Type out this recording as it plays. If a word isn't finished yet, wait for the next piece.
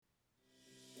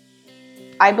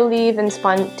I believe in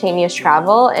spontaneous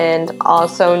travel and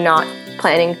also not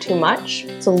planning too much.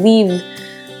 So leave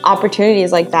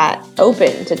opportunities like that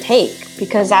open to take,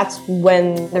 because that's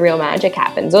when the real magic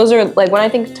happens. Those are like, when I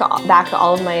think back to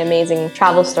all of my amazing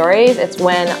travel stories, it's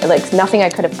when like nothing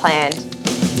I could have planned.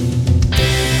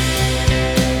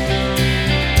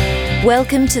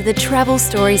 Welcome to the Travel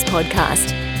Stories Podcast,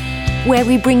 where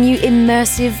we bring you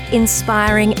immersive,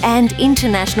 inspiring, and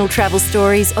international travel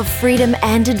stories of freedom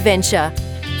and adventure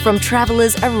from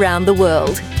travelers around the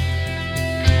world.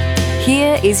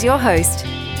 Here is your host,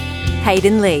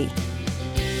 Hayden Lee.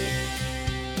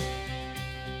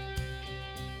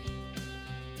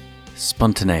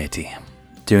 Spontaneity.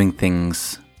 Doing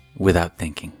things without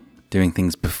thinking. Doing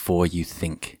things before you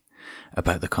think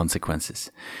about the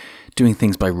consequences. Doing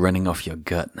things by running off your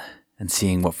gut and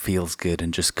seeing what feels good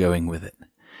and just going with it.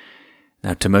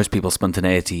 Now, to most people,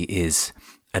 spontaneity is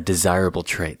a desirable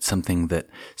trait, something that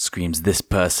screams, this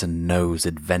person knows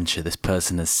adventure, this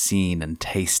person has seen and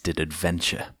tasted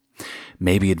adventure.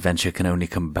 Maybe adventure can only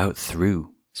come about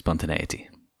through spontaneity.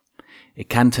 It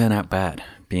can turn out bad,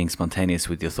 being spontaneous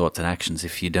with your thoughts and actions.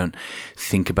 If you don't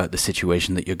think about the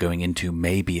situation that you're going into,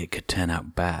 maybe it could turn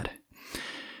out bad.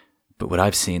 But what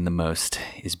I've seen the most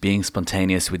is being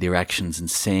spontaneous with your actions and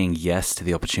saying yes to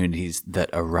the opportunities that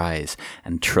arise,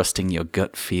 and trusting your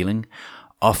gut feeling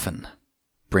often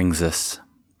brings us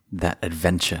that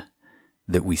adventure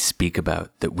that we speak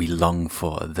about, that we long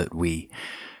for, that we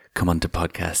come onto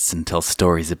podcasts and tell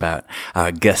stories about.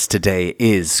 Our guest today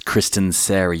is Kristen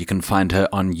Sarah. You can find her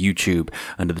on YouTube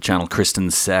under the channel Kristen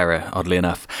Sarah. Oddly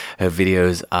enough, her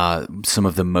videos are some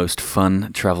of the most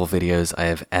fun travel videos I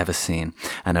have ever seen.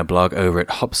 And her blog over at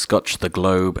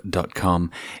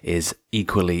hopscotchtheglobe.com is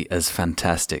equally as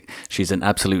fantastic. She's an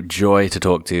absolute joy to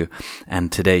talk to, and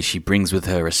today she brings with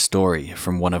her a story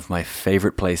from one of my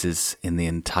favorite places in the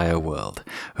entire world.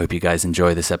 Hope you guys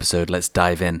enjoy this episode. Let's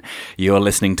dive in. You're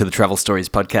listening to the Travel Stories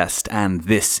Podcast, and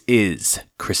this is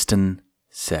Kristen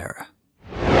Sarah.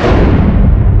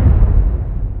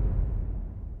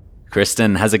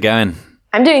 Kristen, how's it going?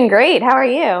 I'm doing great. How are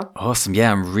you? Awesome.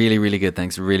 Yeah, I'm really, really good.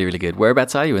 Thanks. Really, really good.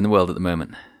 Whereabouts are you in the world at the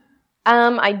moment?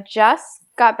 I just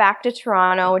got back to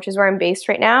Toronto, which is where I'm based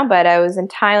right now, but I was in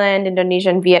Thailand, Indonesia,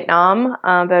 and Vietnam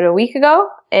about a week ago,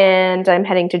 and I'm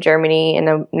heading to Germany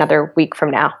in another week from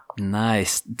now.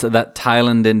 Nice. So that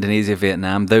Thailand, Indonesia,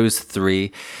 Vietnam, those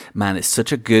three, man, it's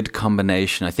such a good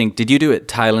combination. I think, did you do it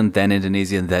Thailand, then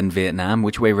Indonesia, and then Vietnam?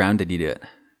 Which way around did you do it?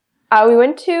 We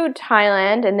went to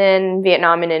Thailand and then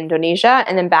Vietnam and Indonesia,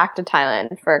 and then back to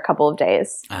Thailand for a couple of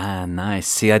days. Ah, nice.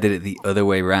 See, I did it the other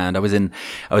way around. I was in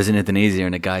Indonesia,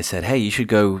 and a guy said, "Hey, you should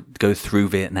go through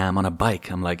Vietnam on a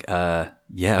bike." I'm like,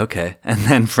 yeah, okay. And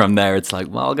then from there, it's like,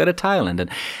 well, I'll go to Thailand. And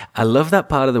I love that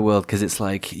part of the world, because it's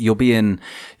like you'll be in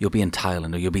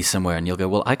Thailand, or you'll be somewhere, and you'll go,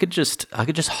 well, I could just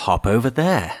hop over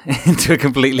there into a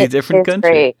completely different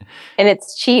country. Great. And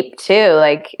it's cheap too.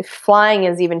 Like flying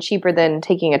is even cheaper than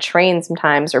taking a train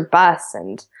sometimes, or bus.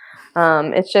 And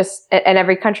it's just, and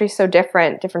every country's so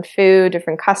different food,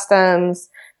 different customs,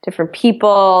 different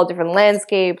people, different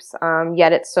landscapes.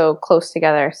 Yet it's so close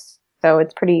together. So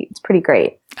it's pretty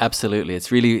great. Absolutely.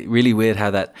 It's really, really weird how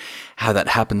that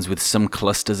happens with some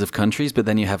clusters of countries, but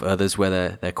then you have others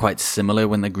where they're quite similar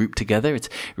when they're grouped together. It's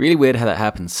really weird how that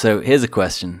happens. So here's a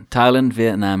question. Thailand,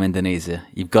 Vietnam, Indonesia.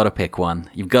 You've got to pick one.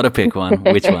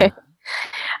 Which one?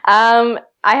 I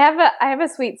have a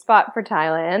sweet spot for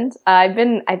Thailand. I've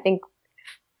been, I think,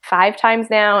 5 times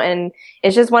now, and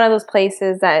it's just one of those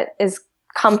places that is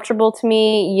comfortable to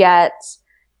me, yet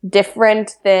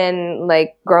different than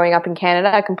like growing up in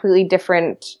Canada, completely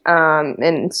different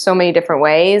in so many different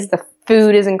ways. The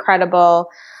food is incredible.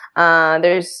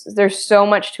 There's so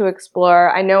much to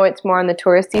explore. I know it's more on the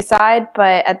touristy side,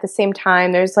 but at the same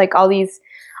time, there's like all these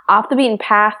off the beaten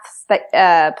paths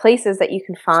that places that you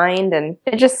can find, and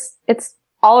it's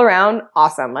all around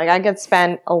awesome. Like I could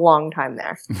spend a long time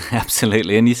there.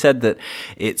 Absolutely. And you said that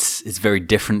it's very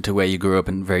different to where you grew up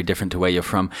and very different to where you're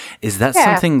from. Is that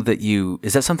something that you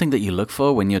look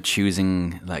for when you're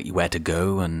choosing like where to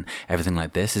go and everything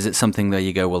like this? Is it something that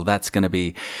you go, well, that's going to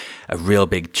be a real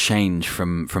big change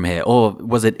from here? Or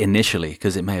was it initially,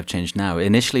 because it may have changed now,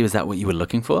 initially, was that what you were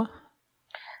looking for?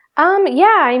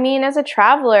 Yeah, I mean, as a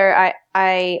traveler,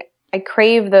 I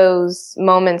crave those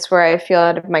moments where I feel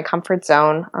out of my comfort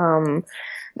zone,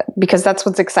 because that's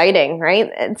what's exciting,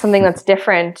 right? It's something that's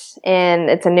different, and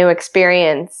it's a new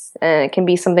experience, and it can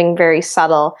be something very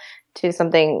subtle to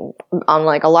something on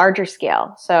like a larger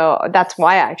scale. So that's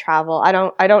why I travel. I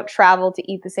don't travel to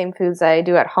eat the same foods that I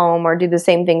do at home or do the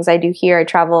same things I do here. I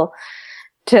travel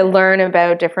to learn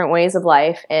about different ways of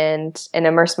life and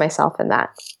immerse myself in that.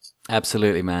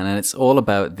 Absolutely, man. And it's all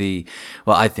about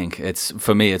I think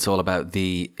for me, it's all about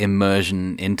the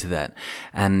immersion into that.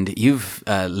 And you've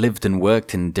lived and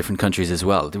worked in different countries as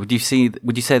well. Would you say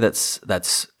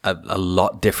that's a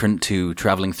lot different to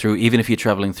traveling through, even if you're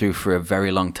traveling through for a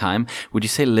very long time? Would you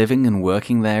say living and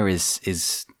working there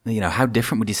is how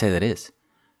different would you say that is?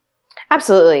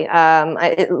 Absolutely.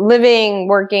 Living,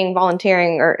 working,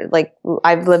 volunteering, or like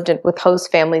I've lived with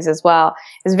host families as well,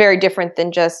 is very different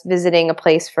than just visiting a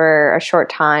place for a short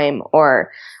time or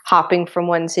hopping from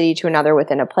one city to another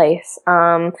within a place.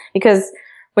 Because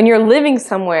when you're living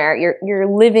somewhere, you're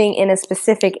living in a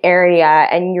specific area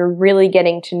and you're really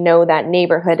getting to know that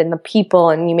neighborhood and the people,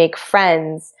 and you make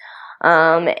friends.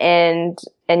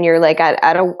 And you're like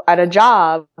at a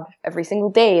job every single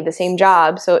day, the same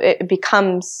job. So it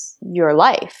becomes your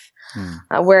life.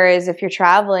 Whereas if you're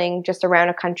traveling just around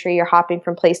a country, you're hopping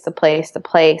from place to place to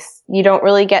place, you don't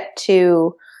really get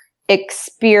to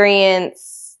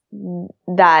experience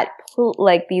that,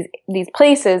 like these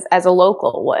places as a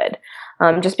local would,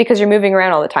 just because you're moving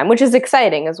around all the time, which is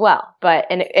exciting as well, but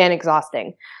and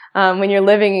exhausting. When you're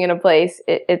living in a place,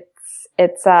 it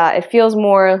feels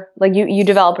more like you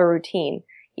develop a routine,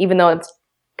 even though it's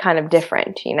kind of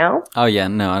different, Oh yeah,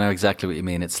 no, I know exactly what you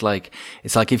mean. It's like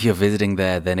if you're visiting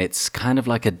there, then it's kind of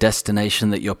like a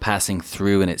destination that you're passing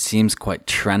through, and it seems quite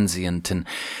transient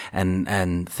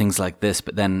and things like this.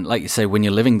 But then, like you say, when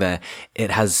you're living there, it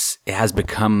has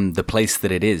become the place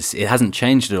that it is. It hasn't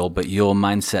changed at all, but your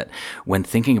mindset when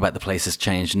thinking about the place has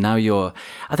changed. Now I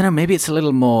don't know, maybe it's a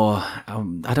little more,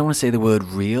 I don't want to say the word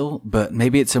real, but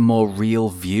maybe it's a more real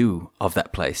view of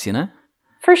that place,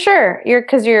 For sure,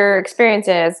 because you're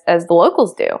experiencing it as the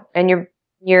locals do, and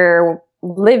you're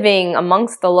living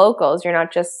amongst the locals. You're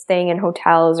not just staying in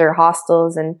hotels or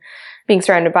hostels and being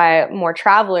surrounded by more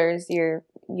travelers. You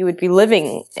would be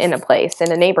living in a place,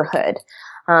 in a neighborhood,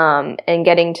 and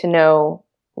getting to know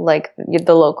like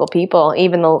the local people,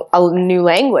 even a new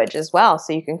language as well,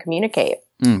 so you can communicate.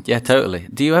 Yeah, totally.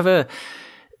 Do you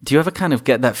ever kind of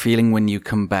get that feeling when you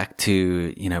come back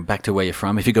to where you're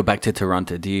from? If you go back to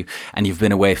Toronto, and you've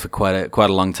been away for quite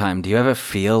a long time, do you ever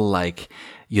feel like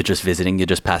you're just visiting, you're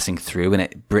just passing through, and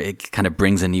it kind of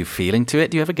brings a new feeling to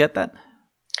it? Do you ever get that?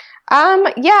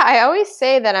 Yeah, I always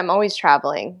say that I'm always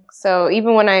traveling. So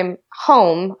even when I'm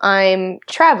home, I'm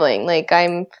traveling. Like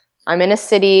I'm in a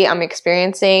city, I'm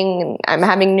experiencing, I'm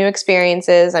having new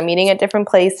experiences, I'm eating at different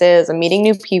places, I'm meeting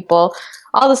new people,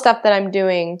 all the stuff that I'm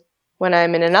doing when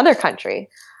I'm in another country.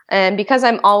 And because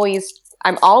I'm always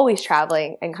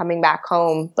traveling and coming back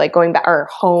home, like going back or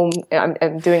home,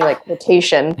 I'm doing like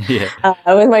quotation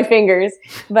with my fingers,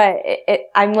 but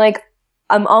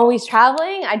I'm always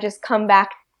traveling. I just come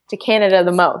back to Canada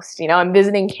the most, I'm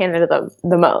visiting Canada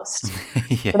the most.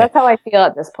 Yeah. So that's how I feel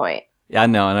at this point. Yeah, I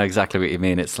know exactly what you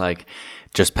mean. It's like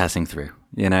just passing through,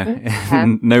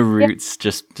 no routes,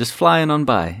 just flying on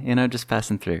by, just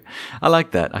passing through. I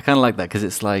like that. I kind of like that because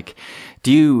it's like,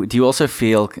 do you also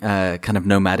feel kind of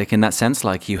nomadic in that sense?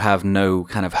 Like you have no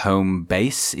kind of home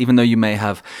base, even though you may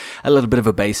have a little bit of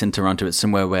a base in Toronto. It's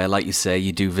somewhere where, like you say,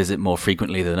 you do visit more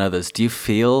frequently than others. Do you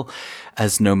feel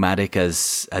as nomadic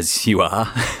as you are?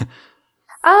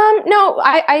 No,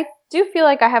 I do feel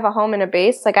like I have a home and a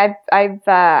base. Like I've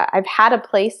had a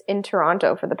place in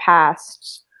Toronto for the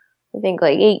past, I think,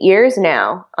 like 8 years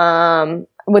now.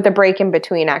 With a break in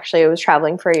between. Actually, I was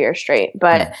traveling for a year straight.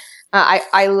 But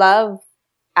I love,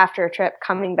 after a trip,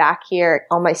 coming back here.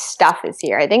 All my stuff is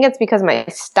here. I think it's because my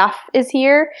stuff is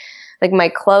here, like my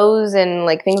clothes and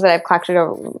like things that I've collected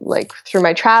like through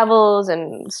my travels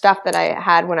and stuff that I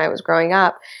had when I was growing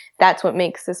up. That's what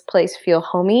makes this place feel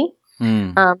homey.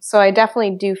 So I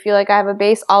definitely do feel like I have a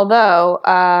base, although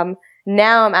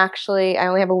now I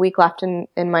only have a week left in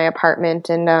my apartment,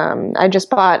 and I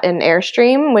just bought an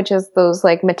Airstream, which is those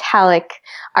like metallic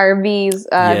RVs.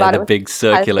 I bought the big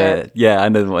circular. Yeah, I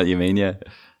know what you mean, yeah.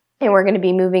 And we're going to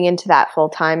be moving into that full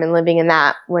time and living in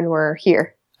that when we're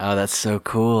here. Oh, that's so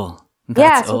cool.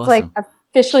 That's so awesome. It's like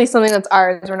officially something that's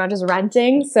ours. We're not just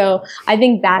renting. So I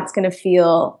think that's going to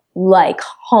feel like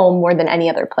home more than any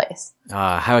other place.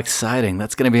 How exciting.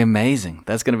 That's going to be amazing.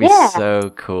 That's going to be so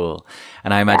cool.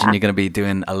 And I imagine you're going to be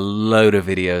doing a load of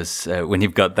videos when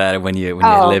you've got that, when you're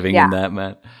living in that,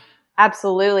 man.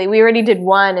 Absolutely. We already did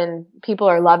one and people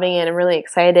are loving it and really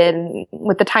excited, and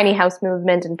with the tiny house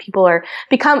movement, and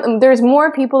there's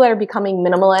more people that are becoming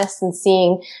minimalists and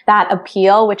seeing that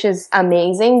appeal, which is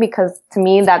amazing, because to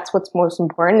me, that's what's most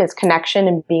important is connection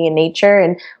and being in nature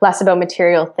and less about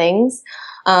material things.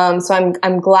 So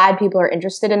I'm glad people are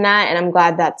interested in that, and I'm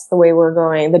glad that's the way we're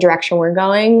going, the direction we're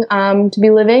going to be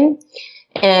living.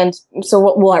 And so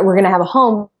we're going to have a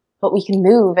home, but we can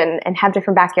move and have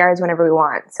different backyards whenever we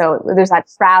want. So there's that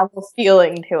travel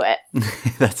feeling to it.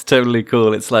 That's totally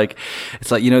cool. It's like,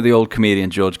 the old comedian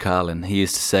George Carlin. He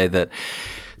used to say that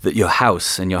your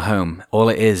house and your home, all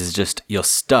it is just your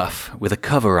stuff with a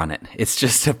cover on it. It's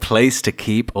just a place to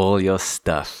keep all your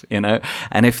stuff,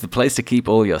 And if the place to keep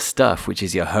all your stuff, which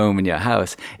is your home and your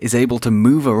house, is able to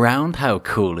move around, how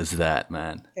cool is that,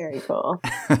 man? Very cool.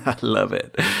 I love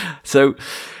it. So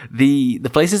the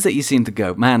places that you seem to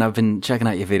go, man, I've been checking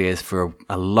out your videos for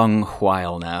a long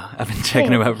while now. I've been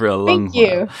checking them out for a long while. Thank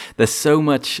you. There's so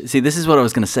much. See, this is what I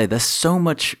was going to say. There's so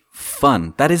much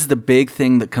fun. That is the big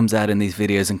thing that comes out in these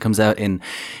videos and comes out in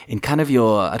kind of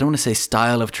your, I don't want to say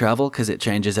style of travel because it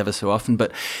changes ever so often,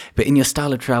 but in your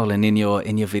style of travel and in your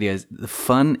videos, the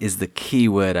fun is the key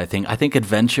word, I think. I think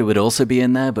adventure would also be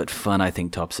in there, but fun, I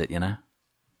think, tops it,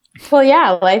 Well,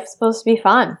 yeah, life's supposed to be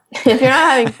fun. If you're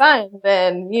not having fun,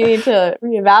 then you need to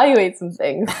reevaluate some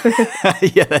things.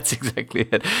 Yeah, that's exactly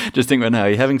it. Just think right now, are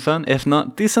you having fun? If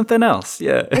not, do something else.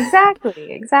 Yeah.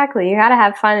 Exactly. You got to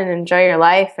have fun and enjoy your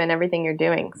life and everything you're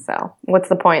doing. So what's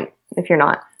the point if you're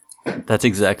not? That's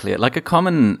exactly it. Like a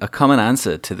common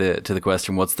answer to the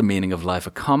question, what's the meaning of life?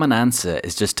 A common answer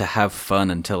is just to have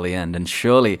fun until the end. And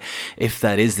surely if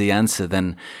that is the answer,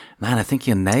 then man, I think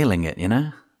you're nailing it,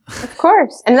 Of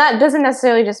course. And that doesn't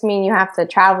necessarily just mean you have to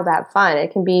travel to have fun.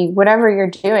 It can be whatever you're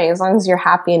doing as long as you're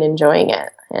happy and enjoying it.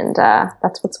 And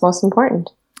that's what's most important.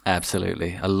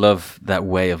 Absolutely. I love that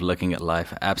way of looking at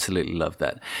life. I absolutely love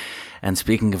that. And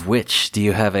speaking of which, do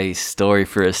you have a story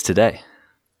for us today?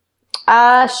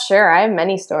 Sure. I have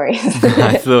many stories.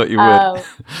 I thought you would.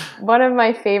 One of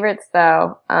my favorites,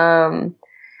 though,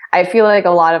 I feel like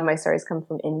a lot of my stories come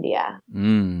from India.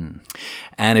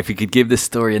 And if you could give this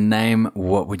story a name,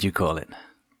 what would you call it?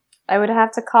 I would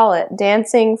have to call it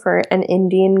Dancing for an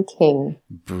Indian King.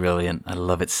 Brilliant. I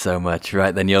love it so much.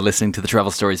 Right, then you're listening to the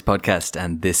Travel Stories podcast,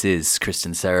 and this is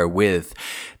Kristen Sarah with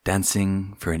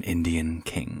Dancing for an Indian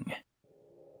King.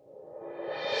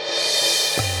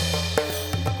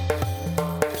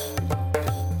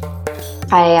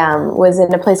 I was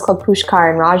in a place called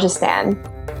Pushkar in Rajasthan.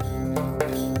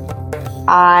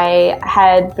 I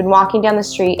had been walking down the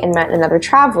street and met another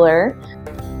traveler.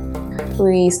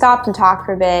 We stopped and talked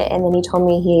for a bit, and then he told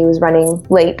me he was running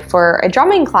late for a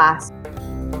drumming class.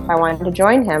 I wanted to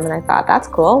join him, and I thought, that's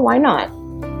cool, why not?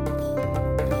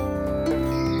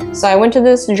 So I went to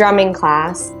this drumming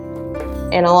class,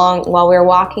 and while we were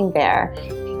walking there,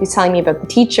 he was telling me about the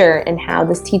teacher and how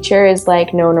this teacher is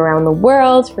known around the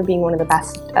world for being one of the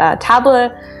best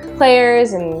tabla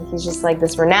players, and he's just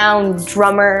this renowned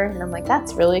drummer. And I'm like,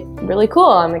 that's really, really cool.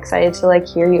 I'm excited to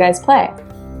hear you guys play.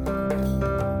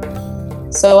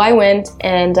 So I went,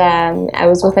 and I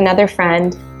was with another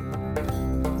friend,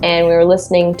 and we were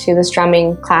listening to this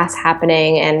drumming class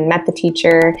happening and met the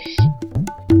teacher.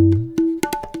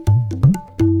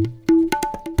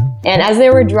 And as they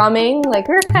were drumming, we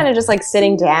were kind of just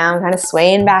sitting down, kind of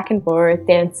swaying back and forth,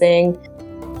 dancing.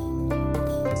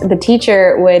 The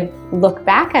teacher would look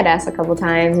back at us a couple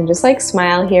times and just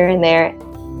smile here and there.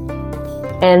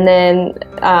 And then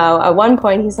at one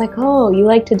point he's like, oh, you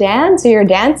like to dance? Are you a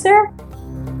dancer?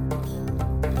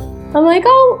 I'm like,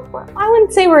 oh, I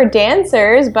wouldn't say we're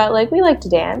dancers, but we like to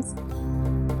dance.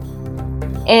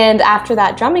 And after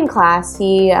that drumming class,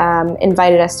 he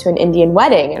invited us to an Indian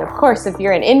wedding. And of course, if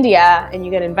you're in India and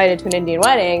you get invited to an Indian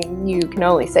wedding, you can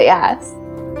only say yes.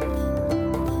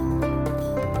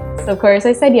 So of course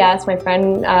I said yes. My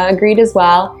friend agreed as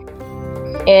well.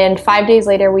 And 5 days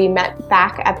later, we met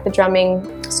back at the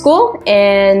drumming school,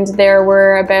 and there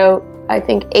were about, I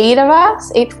think, 8 of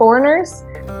us, 8 foreigners,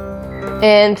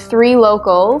 and 3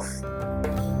 locals,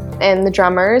 and the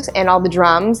drummers, and all the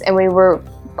drums, and we were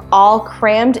all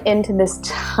crammed into this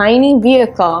tiny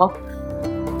vehicle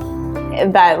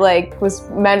that was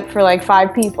meant for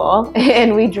 5 people,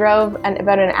 and we drove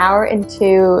about an hour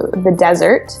into the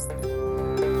desert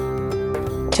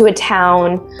to a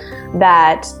town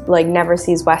that never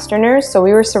sees Westerners. So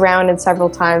we were surrounded several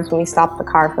times when we stopped the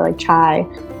car for chai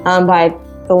by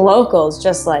the locals,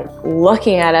 just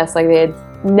looking at us like they had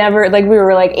never, we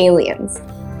were aliens.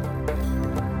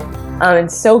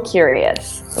 And so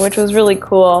curious, which was really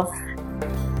cool.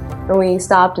 And we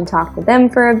stopped and talked to them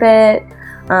for a bit,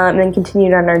 and then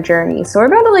continued on our journey. So we're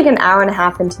about an hour and a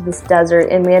half into this desert,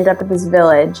 and we end up at this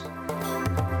village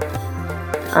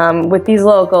with these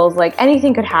locals.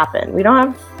 Anything could happen. We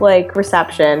don't have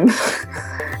reception.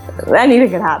 Anything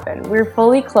could happen. We're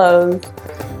fully clothed,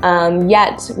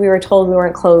 Yet we were told we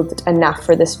weren't clothed enough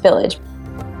for this village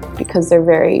because they're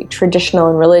very traditional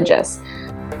and religious.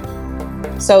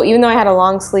 So even though I had a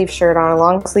long sleeve shirt on, a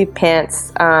long sleeve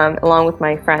pants, along with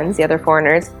my friends, the other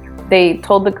foreigners, they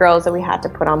told the girls that we had to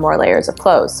put on more layers of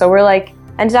clothes. So we're like,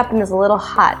 ended up in this little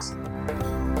hut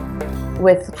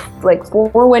with like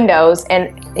 4 windows,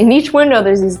 and in each window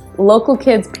there's these local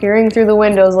kids peering through the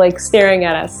windows, like staring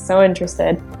at us, so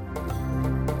interested.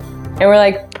 And we're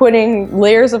like putting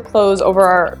layers of clothes over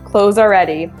our clothes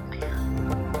already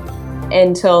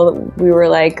until we were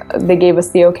like, they gave us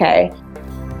the okay.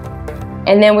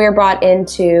 And then we were brought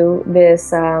into this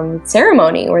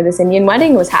ceremony where this Indian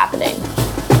wedding was happening.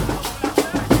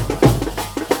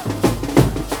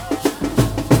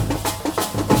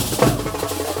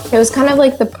 It was kind of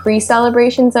like the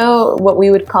pre-celebration, though, what we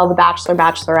would call the bachelor,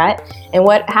 bachelorette. And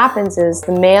what happens is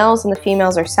the males and the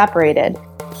females are separated.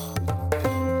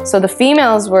 So the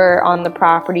females were on the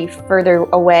property further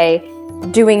away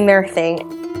doing their thing,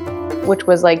 which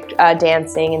was like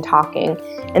dancing and talking.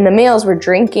 And the males were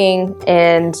drinking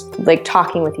and like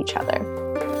talking with each other.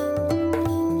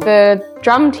 The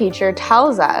drum teacher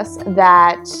tells us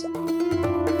that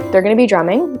they're going to be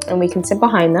drumming and we can sit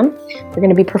behind them. They're going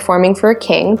to be performing for a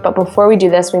king, but before we do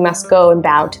this, we must go and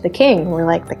bow to the king. And we're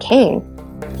like, the king?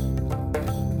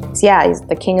 Yeah, he's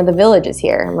the king of the village is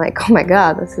here. I'm like, oh my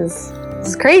God, this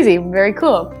is crazy, very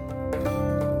cool.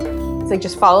 It's like,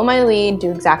 just follow my lead,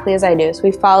 do exactly as I do. So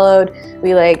we followed,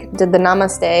 we like did the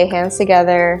namaste, hands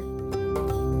together,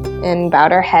 and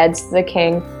bowed our heads to the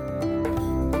king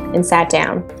and sat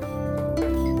down.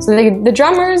 So the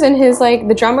drummers and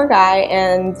the drummer guy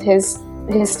and his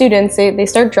students, they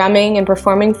start drumming and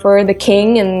performing for the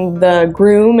king and the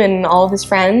groom and all of his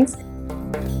friends.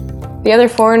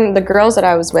 The girls that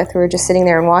I was with, who were just sitting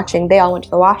there and watching, they all went to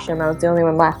the washroom. I was the only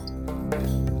one left.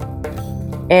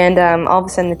 And all of a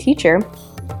sudden the teacher,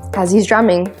 as he's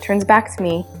drumming, turns back to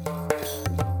me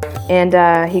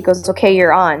and he goes, okay,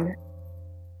 you're on.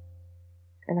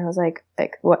 And I was like,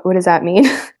 what does that mean?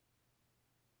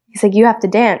 He's like, you have to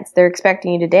dance. They're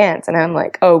expecting you to dance. And I'm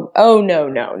like, oh,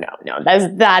 no.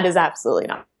 That is absolutely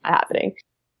not happening.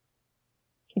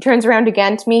 He turns around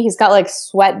again to me. He's got like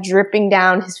sweat dripping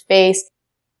down his face.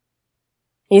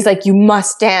 He's like, you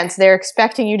must dance. They're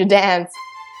expecting you to dance.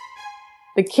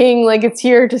 The king, like, it's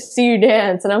here to see you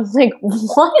dance. And I'm like,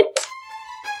 what?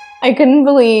 I couldn't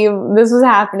believe this was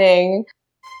happening.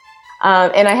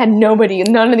 And I had none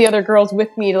of the other girls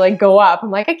with me to like go up.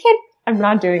 I'm like, I'm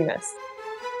not doing this.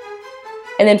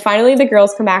 And then finally the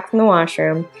girls come back from the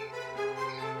washroom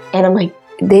and I'm like,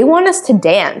 they want us to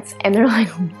dance. And they're like,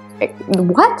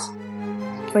 what?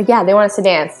 I'm like, yeah, they want us to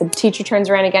dance. The teacher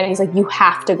turns around again and he's like, you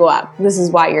have to go up. This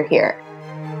is why you're here.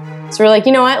 So we're like,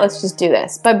 you know what? Let's just do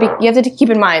this. But you have to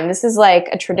keep in mind, this is like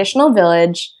a traditional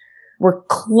village. We're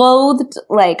clothed,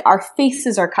 like our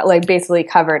faces are like basically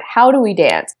covered. How do we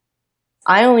dance?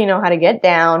 I only know how to get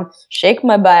down, shake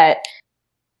my butt.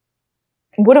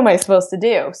 What am I supposed to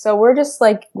do? So we're just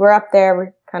like, we're up there,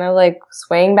 we're kind of like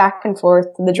swaying back and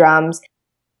forth to the drums.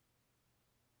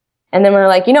 And then we're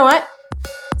like, you know what?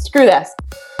 Screw this.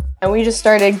 And we just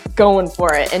started going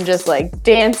for it and just like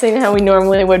dancing how we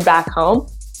normally would back home.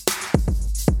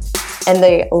 And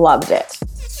they loved it.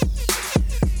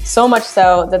 So much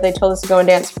so that they told us to go and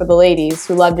dance for the ladies,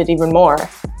 who loved it even more.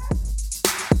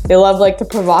 They loved like the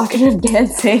provocative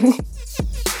dancing.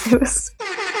 It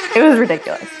was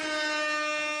ridiculous.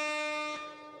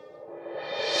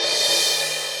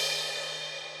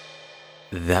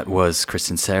 That was Chris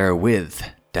and Sarah with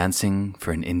Dancing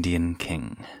for an Indian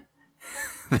King.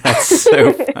 That's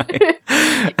so funny.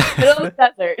 Middle of the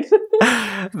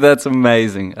desert. That's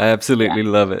amazing. I absolutely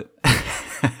love it.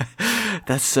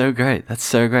 That's so great. That's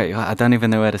so great. I don't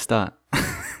even know where to start.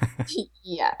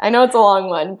 Yeah, I know it's a long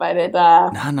one, but it...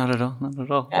 No, not at all. Not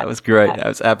at all. Yeah, that was great. Yeah. That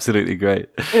was absolutely great.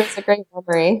 It was a great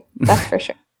memory. That's for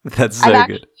sure. That's so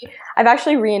good. I've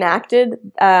actually reenacted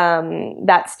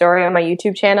that story on my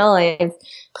YouTube channel. I've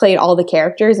played all the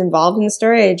characters involved in the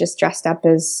story. I just dressed up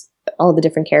as all the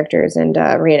different characters and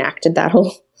reenacted that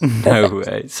whole... No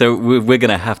way. So we're going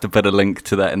to have to put a link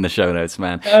to that in the show notes,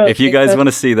 man. Oh, if you guys want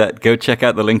to see that, go check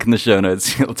out the link in the show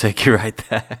notes. It'll take you right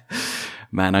there.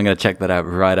 Man, I'm going to check that out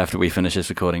right after we finish this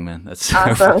recording, man. That's so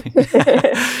awesome.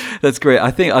 funny. That's great.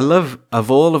 I love,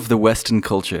 of all of the Western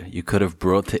culture you could have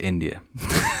brought to India,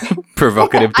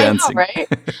 provocative dancing. I know,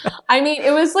 right? I mean,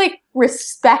 it was like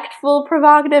respectful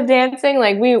provocative dancing.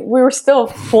 Like we were still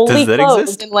fully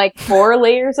clothed in like 4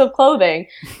 layers of clothing,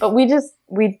 but we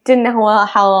didn't know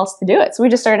how else to do it. So we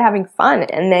just started having fun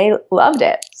and they loved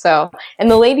it. So, and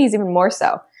the ladies even more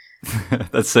so.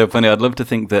 That's so funny. I'd love to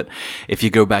think that if you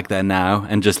go back there now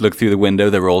and just look through the window,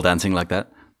 they're all dancing like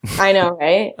that. I know,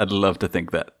 right? I'd love to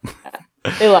think that.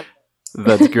 They love it.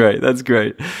 That's great. That's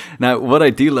great. Now, what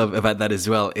I do love about that as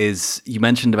well is you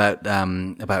mentioned about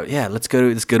let's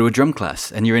go to a drum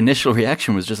class, and your initial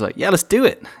reaction was just like, yeah, let's do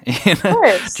it. Of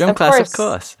course, drum class, of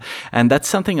course. And that's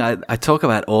something I talk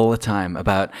about all the time,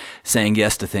 about saying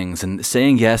yes to things and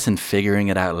saying yes and figuring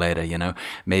it out later. You know,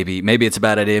 maybe it's a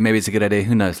bad idea, maybe it's a good idea.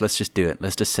 Who knows? Let's just do it.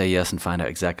 Let's just say yes and find out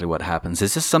exactly what happens.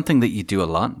 Is this something that you do a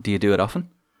lot? Do you do it often?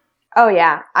 Oh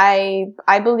yeah, I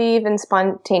believe in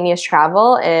spontaneous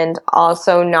travel and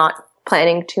also not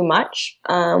planning too much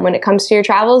when it comes to your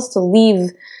travels, to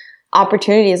leave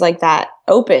opportunities like that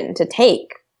open to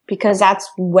take, because that's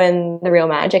when the real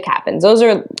magic happens. Those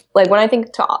are like, when I think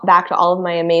back to all of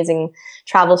my amazing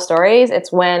travel stories,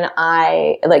 it's when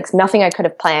nothing I could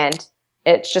have planned.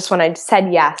 It's just when I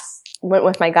said yes, went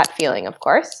with my gut feeling, of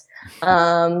course.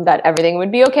 That everything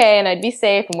would be okay and I'd be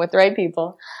safe and with the right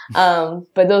people.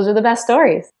 But those are the best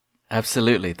stories.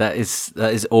 Absolutely. That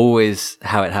is always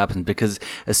how it happens, because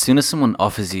as soon as someone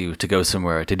offers you to go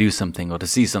somewhere, to do something or to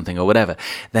see something or whatever,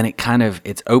 then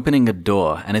it's opening a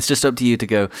door, and it's just up to you to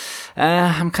go,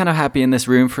 I'm kind of happy in this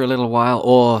room for a little while,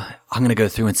 or I'm going to go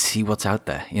through and see what's out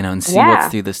there, and see what's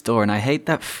through this door. And I hate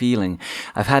that feeling.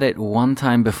 I've had it one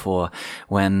time before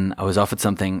when I was offered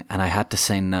something and I had to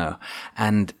say no.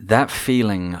 And that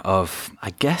feeling of,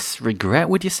 I guess, regret,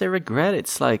 would you say regret?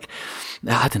 It's like,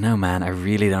 I don't know, man. I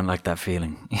really don't like that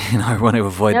feeling. I want to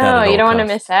avoid that at all No, you don't want to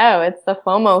costs. miss out. It's the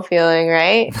FOMO feeling,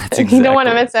 right? That's You don't want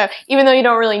to exactly it. miss out, even though you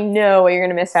don't really know what you're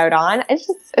going to miss out on.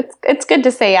 It's good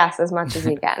to say yes as much as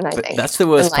you can, I But think. that's the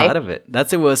worst in life. part of it.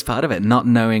 That's the worst part of it, not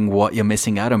knowing what you're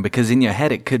missing out on, because in your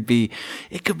head it could be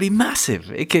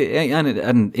massive. It could,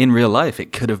 and in real life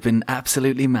it could have been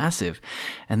absolutely massive.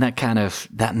 And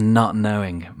that not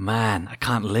knowing, man, I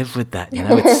can't live with that.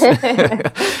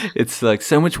 It's it's like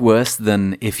so much worse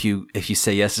than if you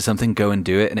say yes to something, go and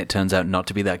do it, and it turns out not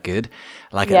to be that good.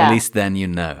 Like Yeah. at least then you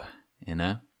know.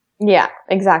 Yeah,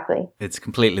 exactly. It's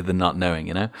completely the not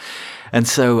knowing, And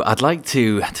so I'd like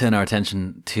to turn our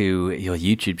attention to your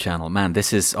YouTube channel. Man,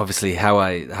 this is obviously how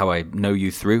I know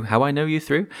you through. How I know you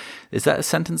through? Is that a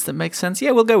sentence that makes sense? Yeah,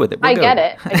 we'll go with it. I get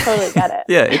it. I totally get it.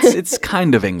 Yeah, it's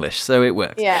kind of English, so it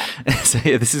works. Yeah. So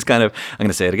yeah, this is kind of, I'm going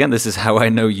to say it again. This is how I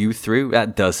know you through.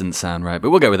 That doesn't sound right,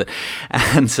 but we'll go with it.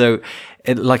 And so,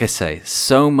 like I say,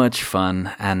 so much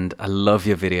fun, and I love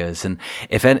your videos. And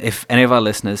if any of our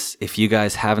listeners, if you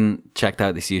guys haven't checked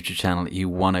out this YouTube channel, you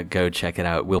want to go check it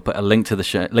out. We'll put a link in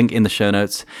the show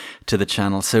notes to the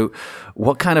channel. So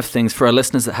what kind of things, for our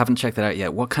listeners that haven't checked it out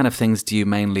yet, what kind of things do you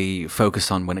mainly focus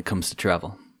on when it comes to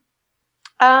travel?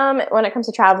 When it comes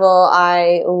to travel,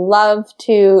 I love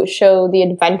to show the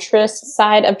adventurous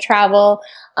side of travel.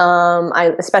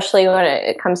 Especially when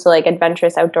it comes to like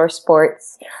adventurous outdoor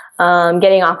sports,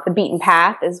 getting off the beaten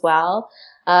path as well.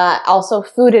 Also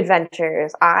food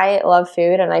adventures. I love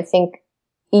food, and I think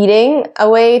eating a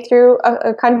way through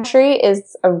a country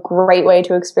is a great way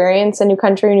to experience a new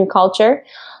country, a new culture.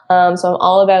 So I'm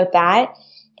all about that.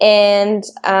 And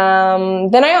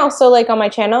then I also, like, on my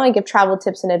channel, I give travel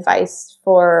tips and advice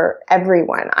for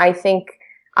everyone. I think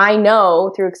I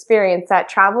know through experience that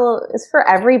travel is for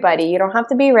everybody. You don't have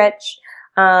to be rich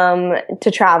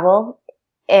to travel.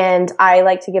 And I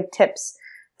like to give tips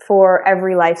for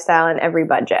every lifestyle and every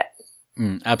budget.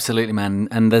 Absolutely, man.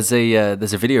 And there's a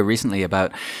video recently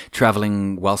about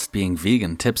traveling whilst being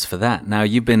vegan, tips for that. Now,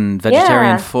 you've been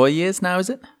vegetarian 4 years now, is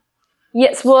it?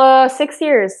 Yes, well, 6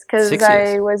 years, because 6 I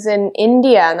years. was in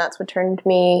India, and that's what turned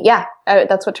me.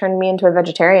 That's what turned me into a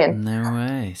vegetarian. No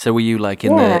way. So were you like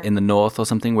in the north or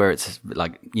something, where it's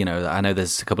like, I know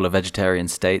there's a couple of vegetarian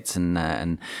states, and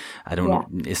I don't know,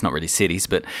 it's not really cities,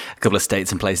 but a couple of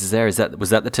states and places there. Was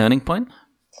that the turning point?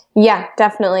 Yeah,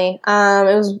 definitely.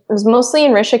 It was mostly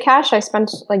in Rishikesh. I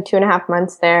spent like 2.5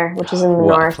 months there, which is in the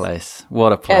north.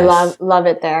 What a place. I love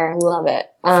it there. Love it.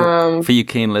 For you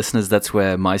keen listeners, that's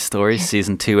where My Story,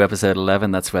 season 2, episode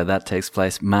 11, that's where that takes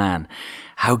place. Man,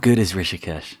 how good is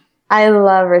Rishikesh? I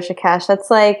love Rishikesh.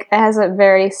 That's like, it has a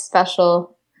very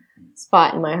special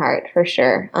spot in my heart for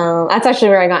sure. That's actually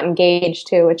where I got engaged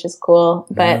too, which is cool.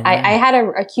 But I had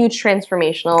a huge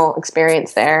transformational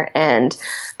experience there, and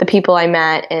the people I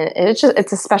met, and it's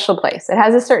a special place. It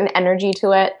has a certain energy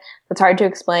to it that's hard to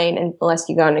explain unless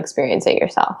you go and experience it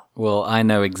yourself. Well, I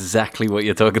know exactly what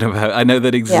you're talking about. I know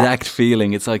that exact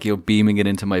feeling. It's like you're beaming it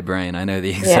into my brain. I know the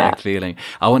exact feeling.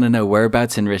 I want to know,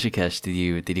 whereabouts in Rishikesh did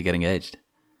you get engaged?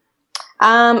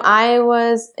 I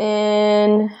was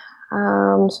in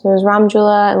So there's Ram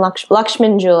Jula and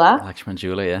Lakshman Jula. Lakshman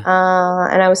Jula, yeah.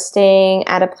 And I was staying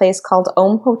at a place called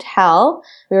Om Hotel.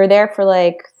 We were there for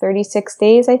like 36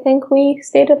 days, I think we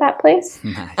stayed at that place.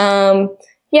 Nice.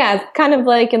 Yeah, kind of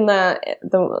like in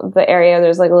the area,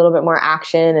 there's like a little bit more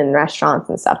action and restaurants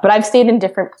and stuff. But I've stayed in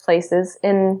different places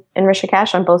in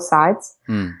Rishikesh on both sides.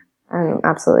 And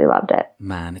absolutely loved it.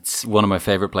 Man, it's one of my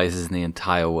favorite places in the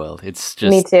entire world. It's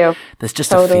just me too. There's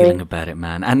just Totally. a feeling about it,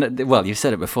 man. And well, you've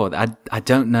said it before. I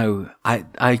don't know.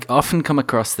 I often come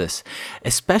across this,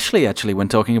 especially actually when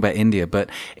talking about India.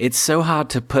 But it's so hard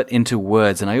to put into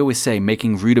words. And I always say,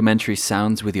 making rudimentary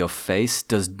sounds with your face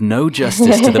does no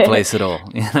justice to the place at all.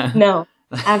 You know? No.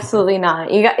 Absolutely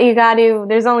not. You got to,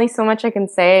 there's only so much I can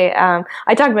say.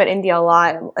 I talk about India a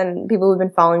lot, and people who've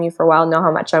been following me for a while know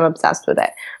how much I'm obsessed with it.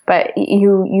 But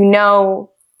you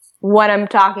know what I'm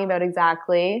talking about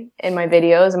exactly in my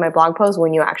videos and my blog posts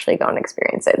when you actually go and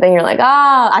experience it. Then you're like,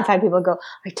 I've had people go,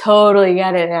 I totally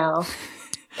get it now.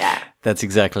 Yeah. That's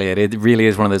exactly it. It really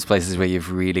is one of those places where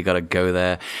you've really got to go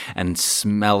there and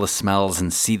smell the smells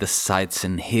and see the sights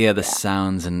and hear the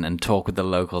sounds and talk with the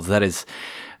locals. That is,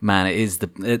 man,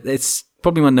 it's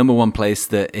probably my number one place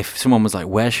that if someone was like,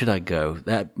 where should I go?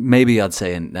 That maybe I'd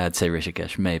say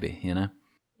Rishikesh, maybe, you know?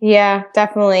 Yeah,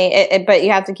 definitely. But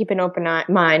you have to keep an open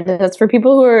mind. That's for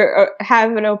people who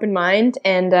have an open mind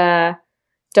and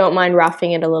don't mind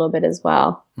roughing it a little bit as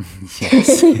well.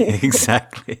 Yes,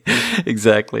 exactly.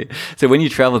 So when you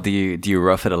travel, do you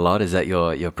rough it a lot? Is that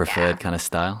your preferred kind of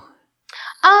style?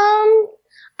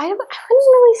 I wouldn't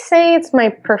really say it's my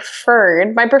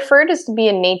preferred. My preferred is to be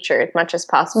in nature as much as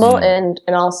possible and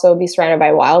also be surrounded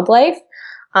by wildlife.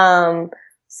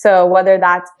 So whether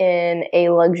that's in a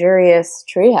luxurious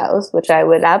treehouse, which I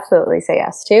would absolutely say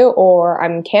yes to, or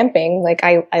I'm camping, like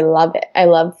I love it. I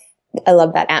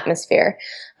love that atmosphere.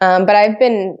 But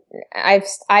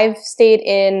I've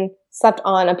slept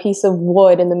on a piece of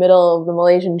wood in the middle of the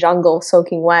Malaysian jungle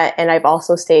soaking wet. And I've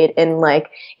also stayed in like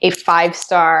a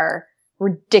 5-star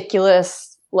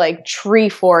ridiculous like tree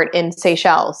fort in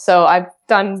Seychelles. So I've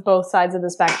done both sides of the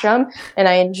spectrum and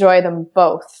I enjoy them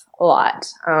both a lot.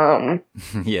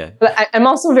 Yeah. But I'm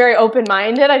also very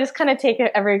open-minded. I just kind of take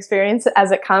every experience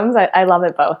as it comes. I love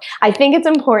it both. I think it's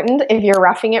important if you're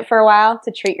roughing it for a while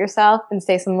to treat yourself and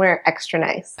stay somewhere extra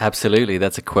nice. Absolutely.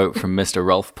 That's a quote from Mr.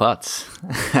 Rolf Potts.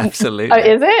 Absolutely.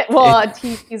 Is it? Well,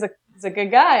 he's a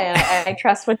good guy. I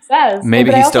trust what he says.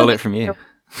 Maybe he stole it from you.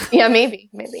 Yeah, maybe.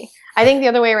 I think the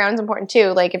other way around is important too.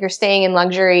 Like if you're staying in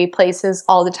luxury places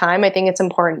all the time, I think it's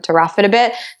important to rough it a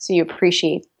bit so you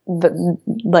appreciate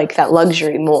that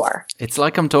luxury more. It's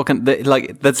like I'm talking,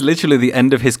 that's literally the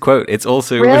end of his quote. It's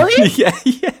also really, yeah.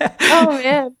 Oh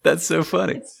man, that's so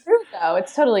funny. It's true though.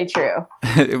 It's totally true.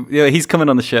 Yeah, he's coming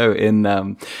on the show in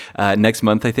next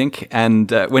month, I think. And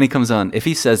when he comes on, if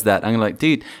he says that, I'm like,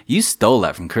 dude, you stole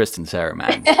that from Chris and Sarah,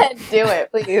 man. Do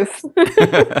it, please.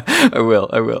 I will.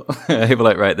 He'll be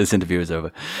like, right, this interview is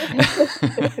over.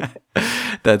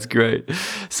 That's great.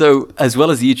 So, as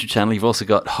well as the YouTube channel, you've also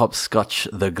got Hopscotch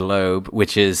the Globe,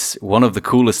 which is one of the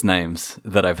coolest names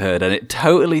that I've heard, and it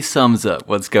totally sums up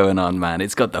what's going on, man.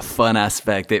 It's got the fun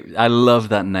aspect. I love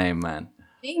that name, man.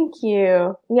 Thank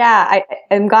you. Yeah,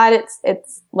 I'm glad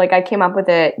it's like I came up with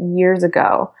it years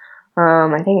ago.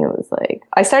 I think it was like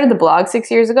I started the blog 6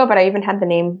 years ago, but I even had the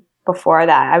name before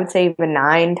that. I would say even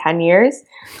 9-10 years.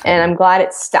 And I'm glad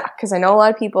it's stuck because I know a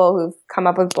lot of people who've come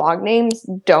up with blog names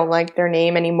don't like their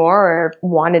name anymore or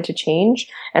wanted to change.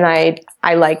 And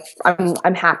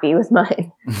I'm happy with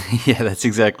mine. Yeah, that's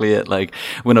exactly it. Like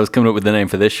when I was coming up with the name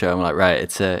for this show, I'm like, right,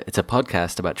 it's a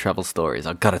podcast about travel stories.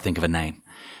 I've got to think of a name.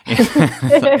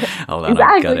 Hold on,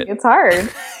 exactly. Got it. It's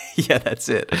hard. Yeah, that's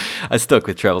it. I stuck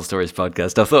with Travel Stories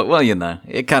Podcast. I thought, well,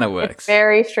 it kind of works. It's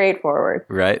very straightforward.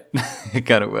 Right? It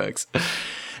kind of works.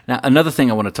 Now, another thing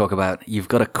I want to talk about, you've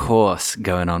got a course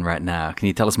going on right now. Can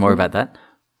you tell us more about that?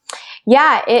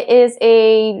 Yeah, it is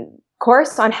a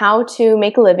course on how to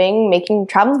make a living making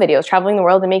travel videos, traveling the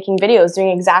world and making videos, doing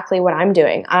exactly what I'm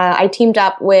doing. I teamed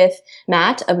up with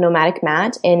Matt of Nomadic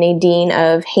Matt and Nadine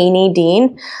of Hey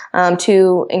Nadine,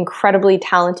 two incredibly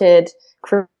talented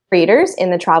creators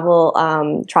in the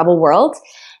travel world.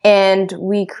 And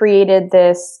we created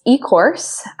this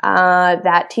e-course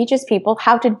that teaches people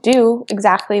how to do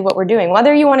exactly what we're doing.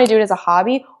 Whether you want to do it as a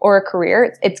hobby or a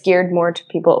career, it's geared more to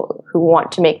people who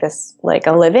want to make this like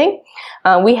a living.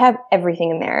 We have everything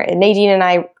in there. And Nadine and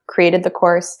I created the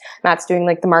course. Matt's doing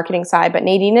like the marketing side, but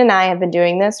Nadine and I have been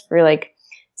doing this for like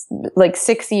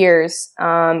 6 years.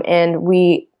 And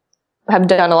we have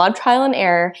done a lot of trial and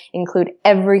error, include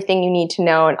everything you need to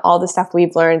know and all the stuff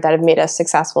we've learned that have made us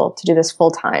successful to do this full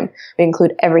time. We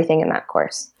include everything in that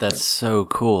course. That's so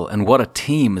cool. And what a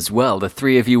team as well. The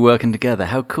three of you working together.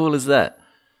 How cool is that?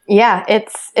 Yeah,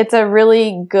 it's a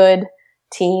really good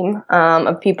team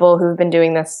of people who've been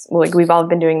doing this. Like, we've all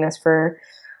been doing this for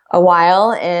a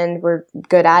while, and we're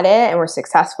good at it, and we're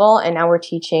successful. And now we're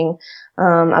teaching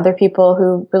other people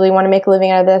who really want to make a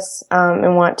living out of this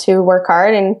and want to work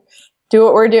hard and do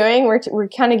what we're doing. We're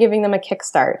kind of giving them a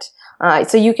kickstart.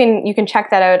 So you can check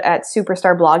that out at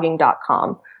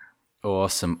superstarblogging.com.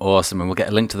 Awesome. And we'll get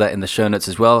a link to that in the show notes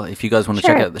as well. If you guys want to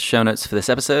check out the show notes for this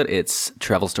episode, it's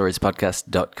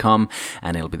travelstoriespodcast.com,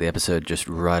 and it'll be the episode just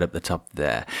right up the top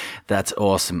there. That's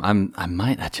awesome. I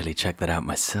might actually check that out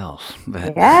myself.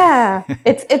 But yeah,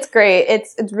 it's great.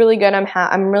 It's really good.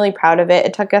 I'm really proud of it.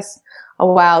 It took us a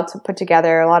while to put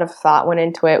together. A lot of thought went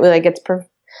into it. It's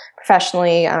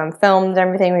professionally filmed and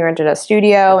everything. We rented a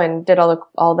studio and did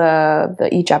all the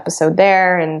each episode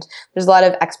there. And there's a lot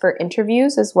of expert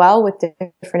interviews as well with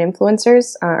different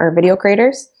influencers or video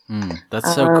creators.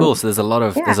 That's so cool. So there's a lot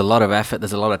of effort.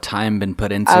 There's a lot of time been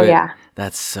put into it. Yeah.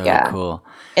 That's so cool.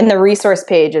 And the resource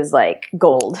page is like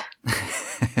gold.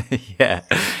 Yeah.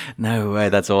 No way.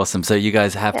 That's awesome. So you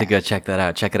guys have to go check that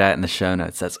out. Check it out in the show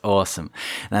notes. That's awesome.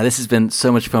 Now, this has been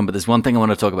so much fun, but there's one thing I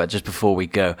want to talk about just before we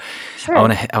go. Sure.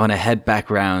 I want to head back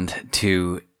round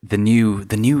to the new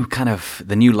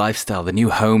lifestyle, the new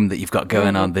home that you've got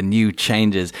going on, the new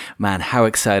changes. Man, how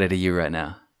excited are you right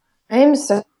now? I am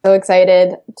so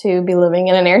excited to be living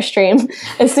in an Airstream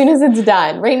as soon as it's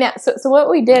done. Right now, so what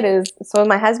we did is,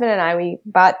 my husband and I, we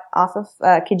bought off of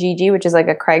Kijiji, which is like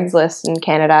a Craigslist in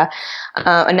Canada,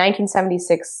 a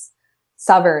 1976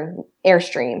 Sovereign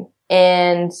Airstream,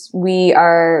 and we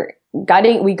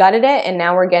gutted it, and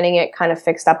now we're getting it kind of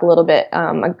fixed up a little bit.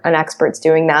 An expert's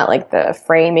doing that, like the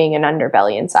framing and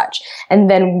underbelly and such.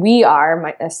 And then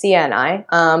Sia and I,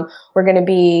 we're going to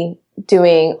be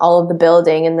doing all of the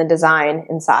building and the design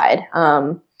inside.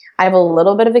 I have a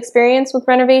little bit of experience with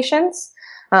renovations.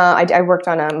 I worked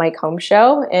on a Mike Holmes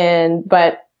show,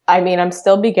 but I'm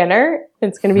still beginner.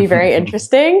 It's going to be very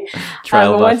interesting.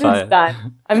 Once it's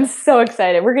done, I'm so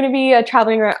excited. We're going to be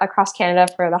traveling across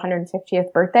Canada for the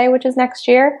 150th birthday, which is next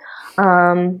year,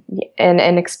 and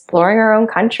exploring our own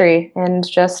country and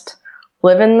just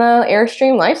living the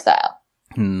Airstream lifestyle.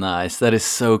 Nice. That is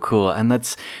so cool. And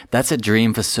that's a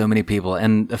dream for so many people.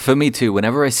 And for me too,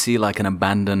 whenever I see like an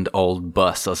abandoned old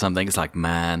bus or something, it's like,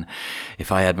 man,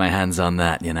 if I had my hands on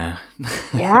that, Yeah.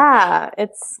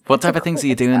 What type of things are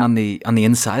you doing on the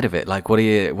inside of it? Like, what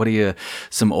are your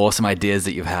some awesome ideas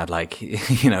that you've had? Like,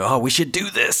 we should do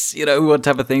this. What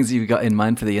type of things have you got in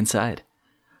mind for the inside?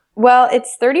 Well,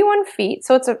 it's 31 feet.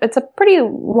 So it's a pretty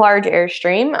large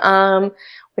Airstream.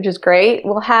 Which is great.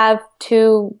 We'll have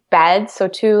 2 beds, so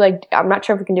 2, I'm not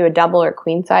sure if we can do a double or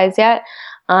queen size yet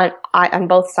on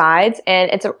both sides. And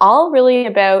it's all really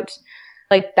about,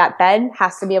 that bed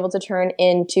has to be able to turn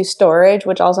into storage,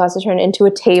 which also has to turn into a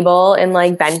table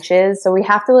and benches. So we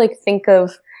have to think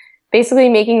of basically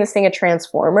making this thing a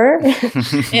transformer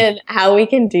and how we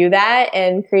can do that,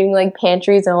 and creating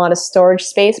pantries and a lot of storage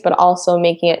space, but also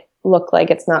making it look like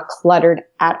it's not cluttered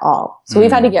at all. So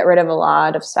we've had to get rid of a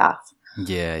lot of stuff.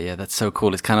 Yeah, that's so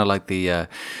cool. It's kind of like the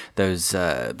those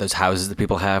houses that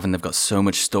people have, and they've got so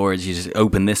much storage. You just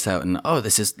open this out, and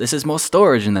this is more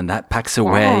storage, and then that packs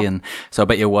away. And so I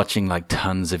bet you're watching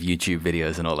tons of YouTube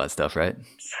videos and all that stuff, right?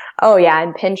 Oh yeah,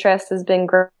 and Pinterest has been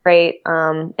great.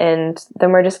 And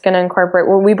then we're just going to incorporate.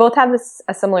 We both have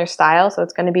a similar style, so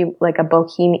it's going to be like a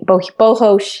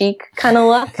boho chic kind of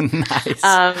look. Nice.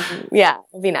 Yeah,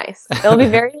 it'll be nice. It'll be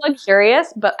very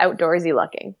luxurious, but outdoorsy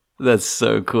looking. That's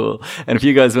so cool. And if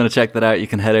you guys want to check that out, you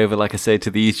can head over, like I say,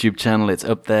 to the YouTube channel. It's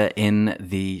up there in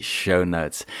the show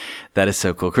notes. That is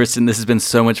so cool. Kristen, this has been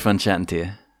so much fun chatting to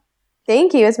you.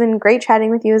 Thank you. It's been great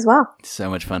chatting with you as well. So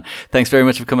much fun. Thanks very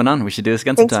much for coming on. We should do this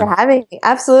again sometime. Thanks for having me.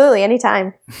 Absolutely.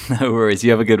 Anytime. No worries.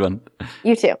 You have a good one.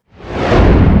 You too.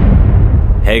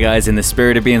 Hey guys, in the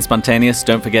spirit of being spontaneous,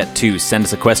 don't forget to send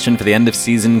us a question for the end of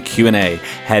season Q&A.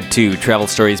 Head to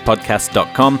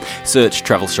travelstoriespodcast.com, search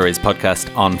Travel Stories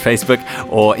Podcast on Facebook,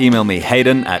 or email me,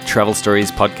 Hayden, at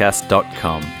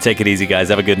travelstoriespodcast.com. Take it easy, guys.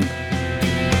 Have a good one.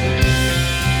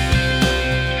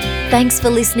 Thanks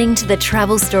for listening to the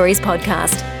Travel Stories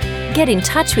Podcast. Get in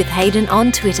touch with Hayden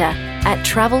on Twitter at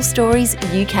Travel Stories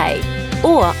UK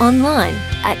or online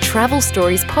at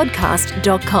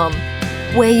travelstoriespodcast.com,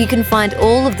 where you can find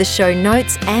all of the show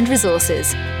notes and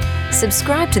resources.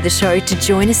 Subscribe to the show to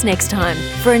join us next time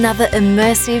for another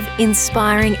immersive,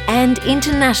 inspiring, and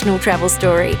international travel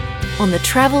story on the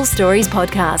Travel Stories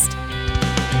Podcast.